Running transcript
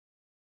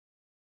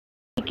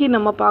இன்னைக்கு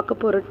நம்ம பார்க்க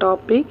போகிற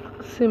topic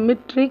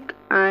symmetric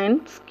and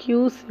skew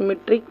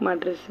symmetric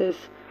matrices.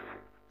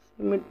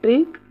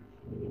 Symmetric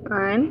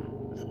and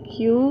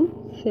skew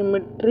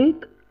symmetric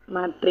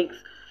matrix.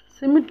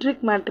 Symmetric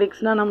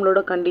matrixனா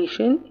நம்மளோட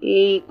condition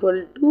A equal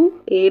to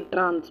A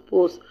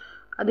transpose.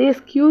 அதே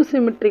skew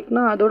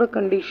symmetricனா அதோட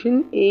condition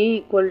A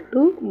equal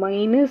to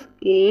minus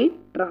A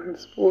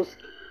transpose.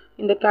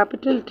 இந்த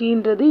capital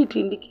Tன்றது it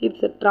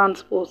indicates a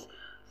transpose.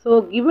 So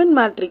given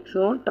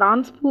மேட்ரிக்ஸும்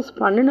transpose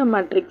பண்ணின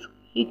matrix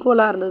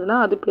ஈக்குவலாக இருந்ததுன்னா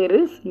அது பேர்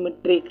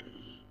symmetric.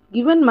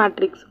 Given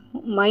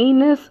மேட்ரிக்ஸும்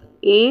minus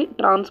ஏ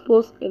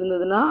transpose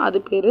இருந்ததுன்னா அது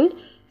பேர்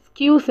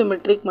ஸ்கியூ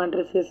சிமெட்ரிக்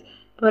மேட்ரிசஸ்.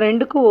 இப்போ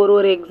ரெண்டுக்கும்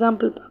ஒரு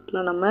எக்ஸாம்பிள்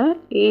பார்க்கலாம். நம்ம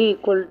ஏ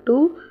ஈக்குவல் டு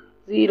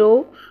 0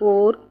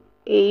 4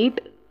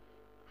 8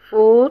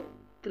 4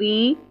 3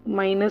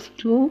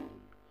 -2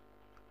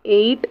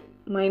 8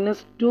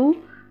 -2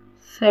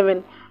 7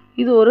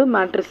 இது ஒரு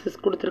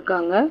மேட்ரிசஸ்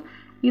கொடுத்துருக்காங்க.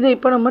 இதை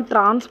இப்போ நம்ம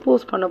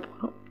டிரான்ஸ்போஸ் பண்ண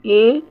போகிறோம்.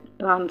 ஏ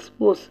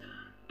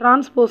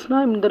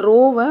டிரான்ஸ்போஸ்னால் இந்த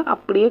ரோவை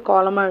அப்படியே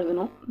காலமாக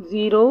எழுதணும்.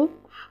 0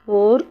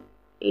 4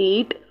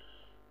 8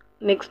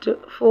 நெக்ஸ்ட்டு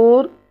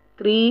 4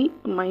 3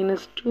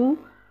 -2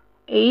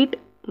 8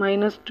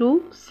 -2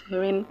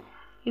 7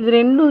 இது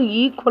ரெண்டும்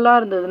ஈக்குவலாக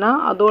இருந்ததுன்னா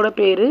அதோட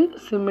பேர்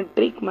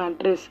சிமெட்ரிக்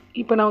மேட்ரிஸ்.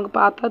 இப்போ நமக்கு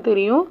பார்த்தா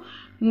தெரியும்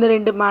இந்த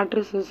ரெண்டு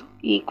மேட்ரிஸஸ்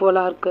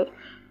ஈக்குவலாக இருக்குது.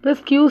 இப்போ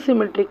ஸ்கியூ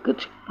சிமெட்ரிக்கு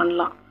செக்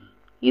பண்ணலாம்.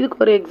 இதுக்கு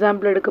ஒரு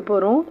எக்ஸாம்பிள் எடுக்க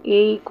போகிறோம்.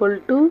 A equal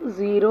to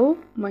 0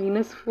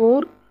 -4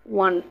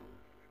 1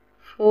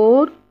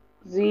 4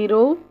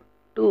 0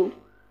 2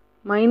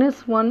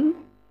 -1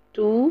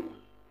 2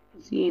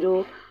 0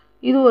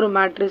 இது ஒரு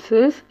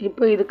மேட்ரிசஸ்.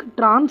 இப்போ இதுக்கு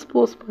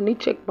டிரான்ஸ்போஸ் பண்ணி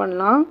செக்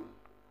பண்ணலாம்.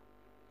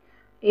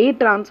 A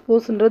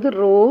டிரான்ஸ்போஸ்ன்றது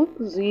ரோ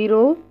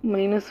 0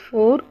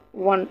 -4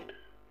 1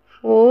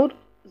 4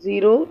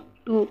 0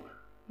 2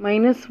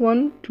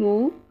 -1 2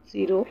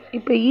 0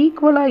 இப்போ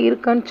ஈக்குவலாக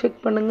இருக்கான்னு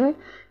செக் பண்ணுங்கள்.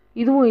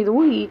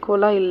 இதுவும்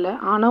ஈக்குவலாக இல்லை,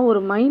 ஆனால் ஒரு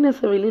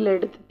மைனஸை வெளியில்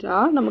எடுத்துட்டா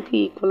நமக்கு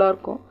ஈக்குவலாக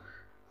இருக்கும்.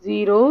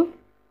 0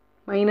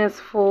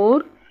 -4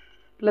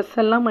 ப்ளஸ்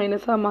எல்லாம்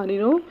மைனஸாக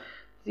மாறிடும்.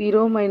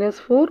 0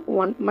 -4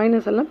 1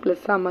 மைனஸ் எல்லாம்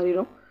ப்ளஸ்ஸாக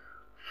மாறிடும்.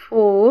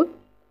 4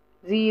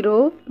 0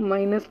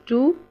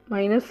 -2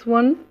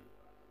 -1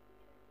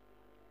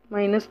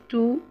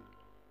 -2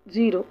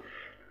 0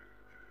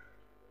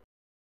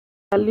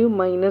 வேல்யூ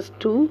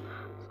 -2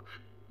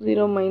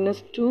 0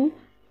 -2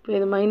 இப்போ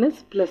இது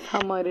மைனஸ்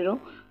ப்ளஸ்ஸாக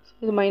மாறிடும்.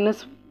 இது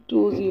 -2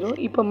 0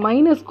 இப்போ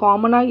மைனஸ்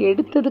காமனாக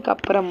எடுத்ததுக்கு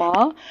அப்புறமா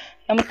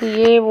நமக்கு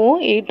ஏவும்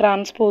ஏ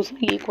டிரான்ஸ்போஸும்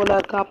ஈக்குவலாக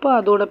இருக்கா, அப்போ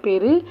அதோட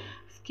பேர்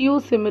skew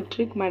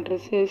symmetric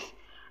matrices.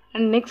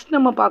 And next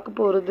நம்ம பார்க்க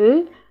போகிறது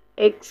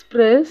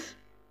எக்ஸ்பிரஸ்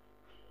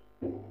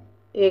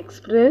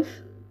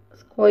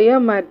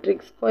ஸ்கொயர்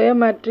மேட்ரிக்ஸ். ஸ்கொயர்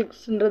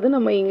மேட்ரிக்ஸ்ன்றது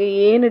நம்ம இங்கே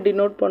ஏன்னு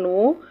டினோட்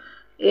பண்ணுவோம்.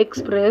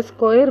 Express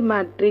square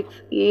matrix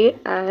A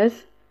as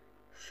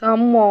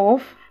some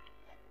of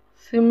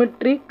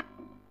symmetric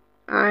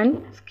and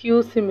skew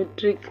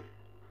symmetric.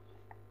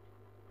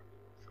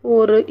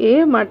 ஒரு A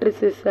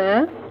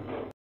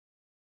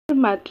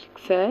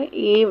மேட்ரிக்ஸை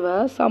ஏவை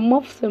some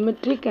of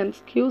symmetric and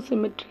skew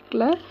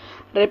சிமெட்ரிக்கில்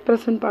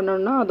represent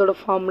பண்ணோன்னா அதோட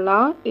formula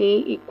A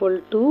equal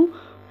to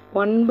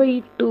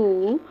 1/2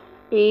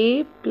 A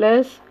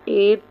plus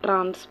A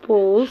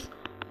transpose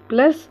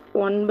plus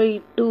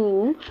 1/2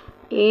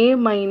 A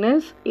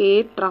minus A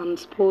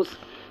transpose.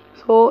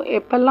 So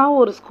எப்போல்லாம்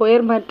ஒரு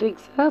square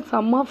மேட்ரிக்ஸை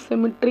some of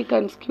symmetric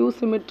and skew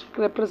symmetric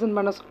represent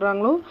பண்ண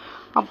சொல்கிறாங்களோ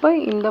அப்போ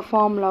இந்த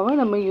ஃபார்முலாவை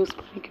நம்ம யூஸ்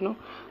பண்ணிக்கணும்.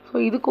 ஸோ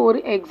இதுக்கு ஒரு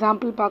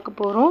எக்ஸாம்பிள் பார்க்க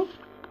போகிறோம்.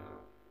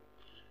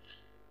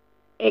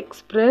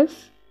 Express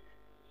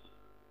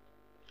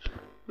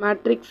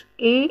matrix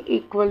A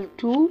equal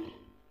to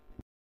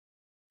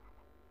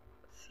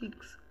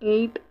 6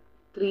 8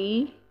 3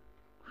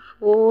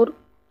 4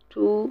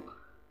 2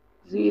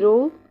 0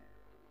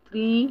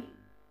 3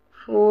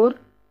 4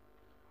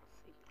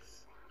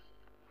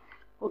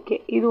 okay,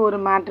 இது ஒரு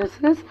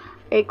matrices.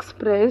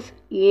 Express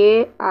A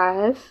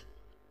as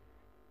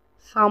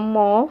sum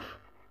of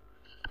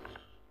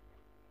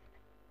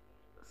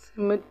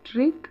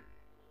symmetric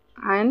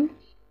and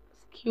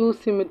skew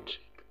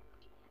symmetric.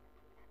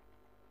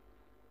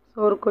 So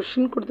ஒரு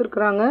கொஷின்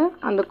கொடுத்துருக்குறாங்க.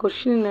 அந்த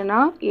கொஷின்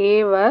என்னென்னா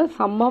ஏவை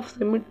some of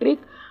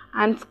symmetric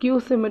and skew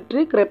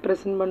symmetric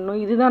represent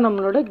பண்ணணும். இதுதான்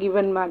நம்மளோட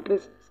கிவன்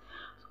மேட்ரிசஸ்.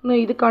 ஸோ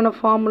இதுக்கான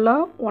formula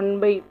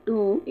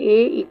 1/2 A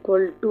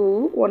equal to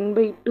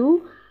 1/2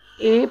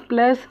 A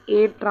plus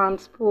A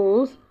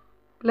transpose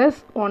plus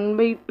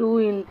 1/2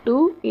 into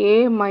A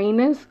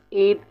minus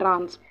A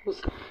transpose.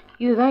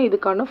 இதுதான்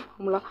இதுக்கான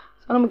ஃபார்முலா.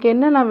 ஸோ நமக்கு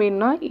என்னென்ன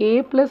வேணும்னா A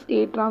plus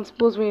A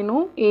transpose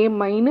வேணும், A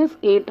minus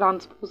A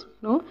transpose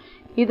வேணும்.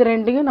 இது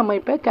ரெண்டையும் நம்ம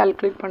இப்போ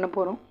கால்குலேட் பண்ண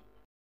போகிறோம்.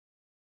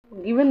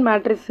 கிவன்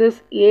மேட்ரிசஸ்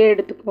A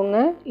எடுத்துக்கோங்க.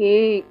 A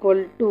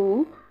equal to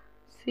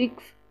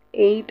 6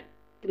 8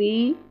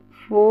 3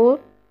 4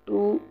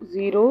 2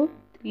 0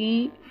 3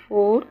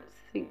 4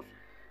 6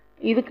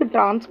 இதுக்கு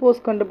டிரான்ஸ்போஸ்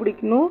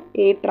கண்டுபிடிக்கணும்.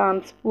 A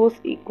டிரான்ஸ்போஸ்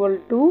ஈக்குவல்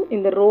டு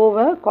இந்த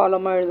ரோவை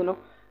காலமாக எழுதணும்.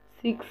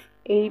 6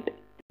 8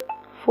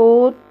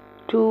 4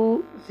 2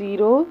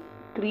 0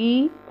 3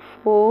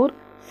 4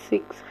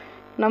 6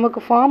 நமக்கு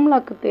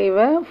ஃபார்முலாக்கு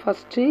தேவை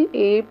ஃபஸ்ட்டு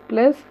A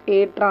 + A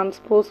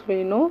டிரான்ஸ்போஸ்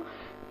வேணும்.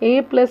 A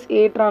 +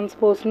 A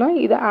டிரான்ஸ்போஸ்னால்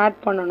இதை ஆட்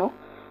பண்ணணும்.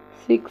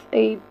 6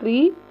 8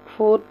 3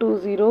 4 2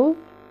 0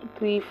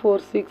 3 4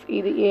 6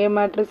 இது A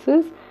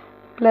matrices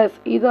ப்ளஸ்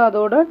இது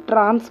அதோட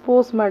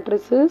டிரான்ஸ்போஸ்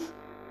matrices.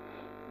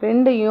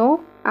 ரெண்டையும்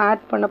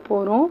ஆட் பண்ண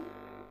போகிறோம்.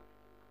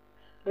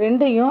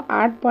 ரெண்டையும்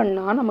ஆட்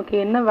பண்ணால் நமக்கு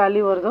என்ன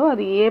வேல்யூ வருதோ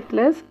அது A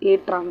 + A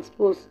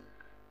transpose.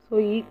 So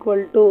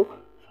equal to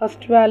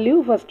first value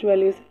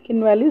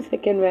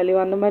second value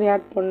அந்த மாதிரி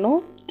ஆட் பண்ணோம்.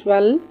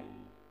 12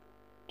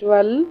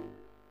 12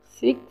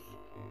 6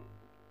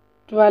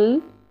 12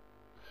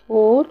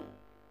 4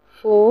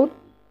 4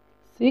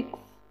 6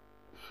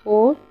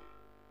 4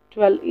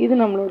 12 இது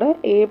நம்மளோட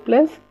A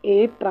 + A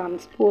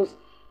டிரான்ஸ்போஸ்.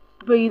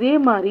 இப்போ இதே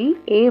மாதிரி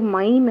A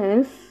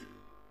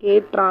 - A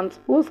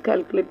டிரான்ஸ்போஸ்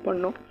கால்குலேட்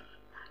பண்ணோம்.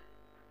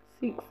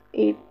 6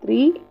 8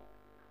 3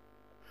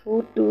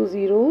 4 2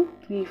 0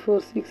 3 4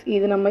 6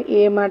 இது நம்ம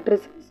A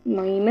matrices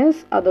மைனஸ்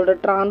அதோட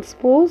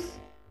டிரான்ஸ்போஸ்,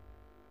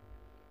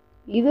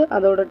 இது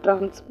அதோட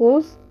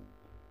டிரான்ஸ்போஸ்.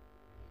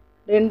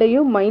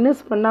 ரெண்டையும்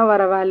மைனஸ் பண்ணால்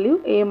வர வேல்யூ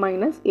A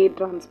 - A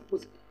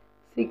டிரான்ஸ்போஸ்.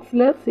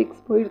 6ல் 6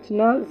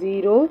 போயிடுச்சுன்னா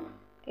 0,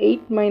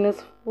 8 -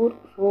 4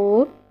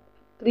 4,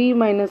 3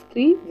 -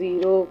 3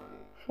 0,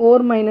 4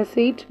 -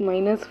 8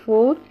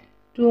 -4,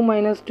 2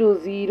 - 2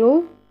 0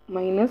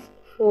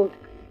 -4,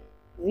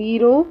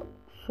 0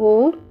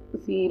 4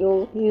 0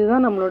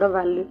 இதுதான் நம்மளோட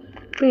வேல்யூ.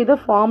 இப்போ இதை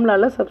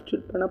ஃபார்முலாவில்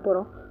சப்ஸ்டியூட் பண்ண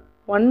போகிறோம்.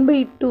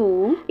 1/2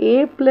 A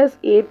 +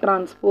 A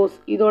டிரான்ஸ்போஸ்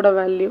இதோட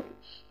value.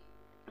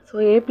 So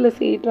A +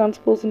 A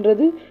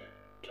டிரான்ஸ்போஸ்ன்றது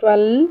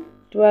 12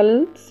 12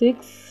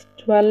 6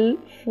 12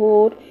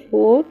 4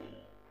 4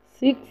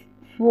 6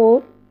 4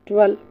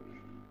 12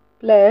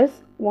 plus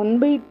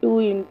 1/2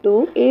 into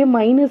A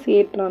 -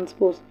 A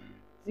transpose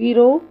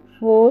 0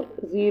 4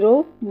 0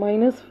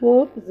 -4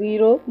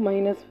 0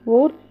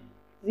 -4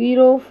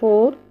 0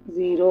 4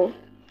 0.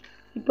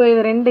 இப்போ இது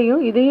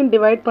ரெண்டையும் இதையும்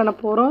டிவைட் பண்ண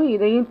போகிறோம்,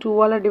 இதையும்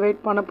 2ஆல் டிவைட்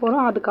பண்ண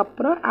போகிறோம்,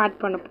 அதுக்கப்புறம் ஆட்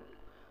பண்ண போகிறோம்.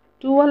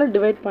 2ஆல்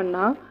டிவைட்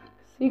பண்ணால்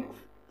 6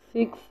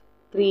 6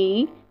 3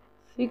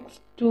 6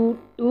 2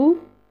 2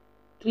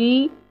 3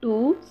 2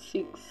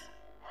 6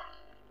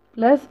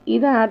 ப்ளஸ்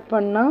இதை ஆட்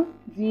பண்ணால்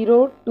 0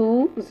 2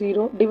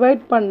 0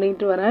 டிவைட்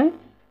பண்ணிட்டு வரேன்.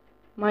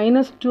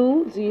 -2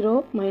 0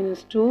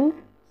 -2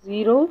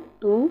 0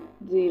 2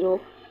 0.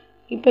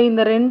 இப்போ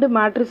இந்த ரெண்டு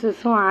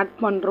மேட்ரிசஸும் ஆட்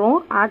பண்ணுறோம்.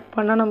 ஆட்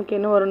பண்ணால் நமக்கு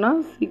என்ன வரும்னா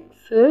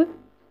 6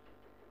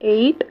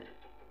 8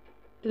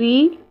 3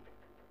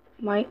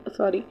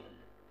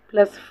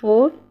 ப்ளஸ்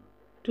 4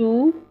 2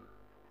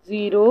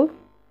 0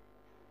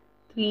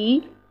 3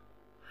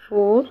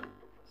 4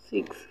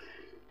 6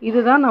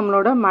 இதுதான்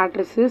நம்மளோட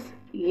மேட்ரிசஸ்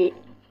A.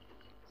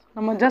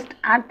 நம்ம ஜஸ்ட்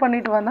ஆட்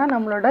பண்ணிட்டு வந்தால்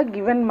நம்மளோட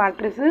கிவன்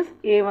மேட்ரிசஸ்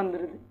A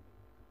வந்துடுது.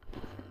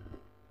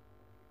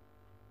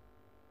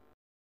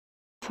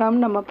 சம்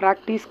நம்ம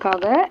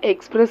ப்ராக்டிஸ்க்காக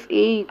எக்ஸ்பிரஸ்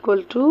A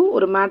 =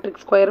 ஒரு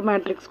மேட்ரிக்ஸ் ஸ்கொயர்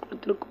மேட்ரிக்ஸ்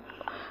கொடுத்துருக்கோம்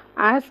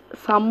as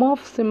sum of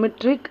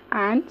symmetric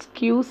and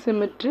skew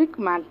symmetric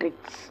matrix.